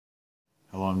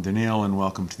Hello, I'm Daniel and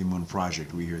welcome to the Emunah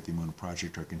Project. We here at the Emunah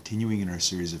Project are continuing in our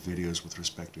series of videos with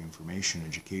respect to information,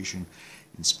 education,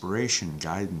 inspiration,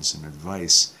 guidance, and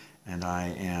advice. And I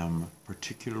am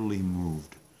particularly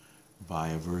moved by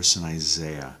a verse in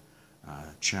Isaiah,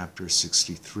 chapter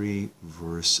 63,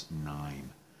 verse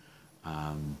 9.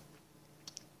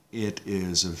 It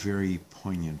is a very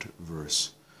poignant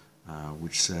verse,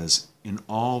 which says, "In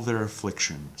all their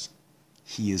afflictions,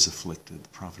 he is afflicted." The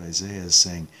prophet Isaiah is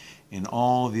saying, in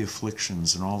all the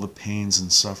afflictions and all the pains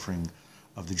and suffering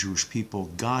of the Jewish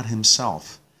people, God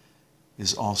himself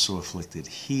is also afflicted.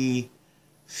 He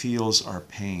feels our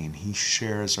pain. He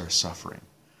shares our suffering.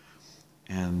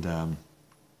 And the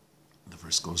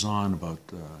verse goes on about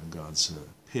God's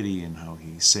pity and how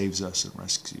he saves us and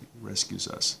rescues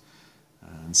us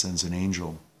and sends an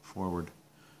angel forward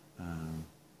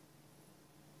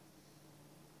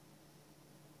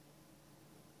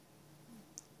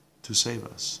to save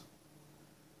us.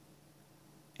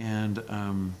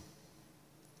 And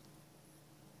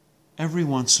every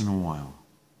once in a while,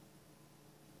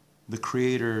 the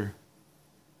Creator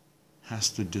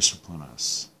has to discipline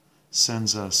us,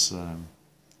 sends us a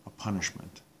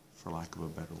punishment, for lack of a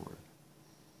better word.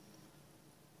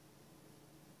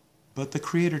 But the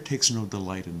Creator takes no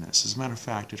delight in this. As a matter of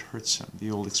fact, it hurts him.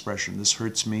 The old expression, "This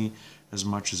hurts me as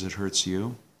much as it hurts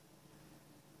you."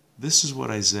 This is what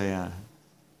Isaiah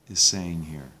is saying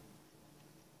here.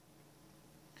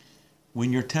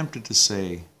 When you're tempted to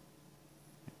say,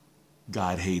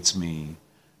 God hates me,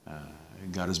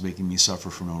 God is making me suffer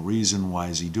for no reason, why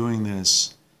is he doing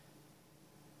this?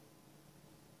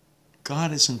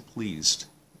 God isn't pleased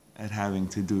at having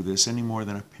to do this any more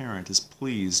than a parent is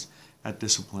pleased at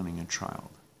disciplining a child.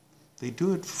 They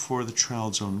do it for the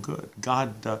child's own good.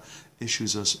 God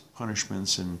issues us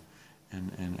punishments and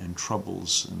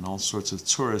troubles and all sorts of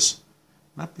tsuras,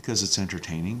 not because it's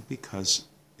entertaining, because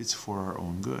it's for our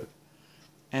own good.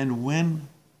 And when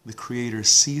the Creator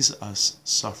sees us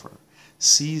suffer,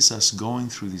 sees us going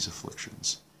through these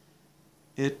afflictions,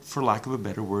 it, for lack of a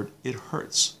better word, it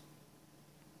hurts.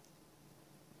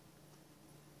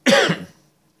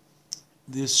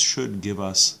 This should give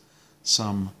us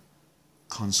some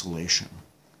consolation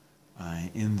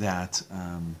in that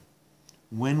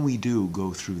when we do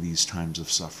go through these times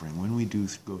of suffering, when we do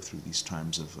go through these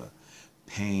times of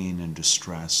pain and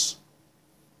distress,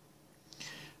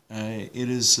 it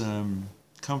is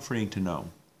comforting to know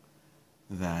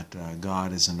that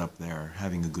God isn't up there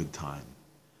having a good time.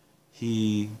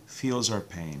 He feels our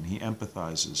pain. He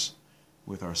empathizes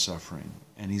with our suffering.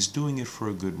 And he's doing it for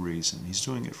a good reason. He's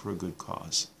doing it for a good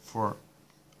cause, for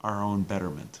our own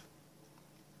betterment.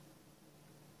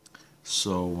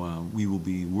 So we will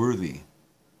be worthy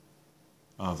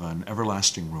of an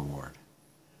everlasting reward.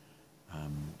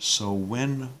 So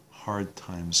when hard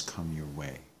times come your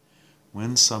way,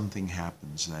 when something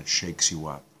happens that shakes you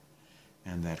up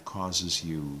and that causes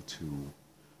you to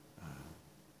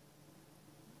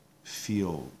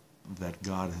feel that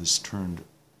God has turned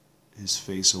his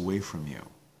face away from you,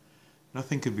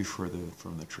 nothing could be further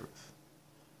from the truth.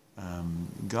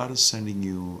 God is sending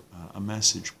you a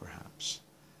message, perhaps,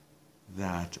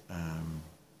 that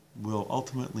will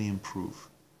ultimately improve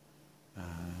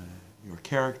your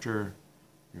character,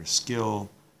 your skill,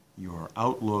 your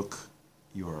outlook,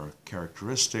 your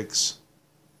characteristics.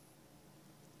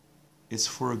 It's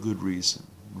for a good reason.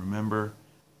 Remember,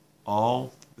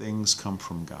 all things come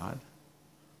from God.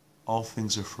 All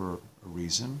things are for a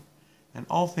reason. And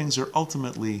all things are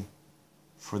ultimately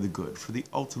for the good, for the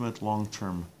ultimate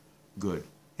long-term good.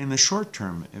 In the short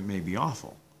term, it may be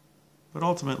awful, but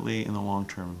ultimately, in the long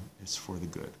term, it's for the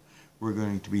good. We're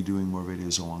going to be doing more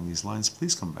videos along these lines.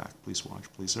 Please come back. Please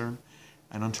watch. Please learn.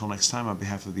 And until next time, on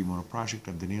behalf of the Emunah Project,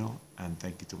 I'm Daniel, and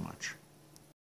thank you too much.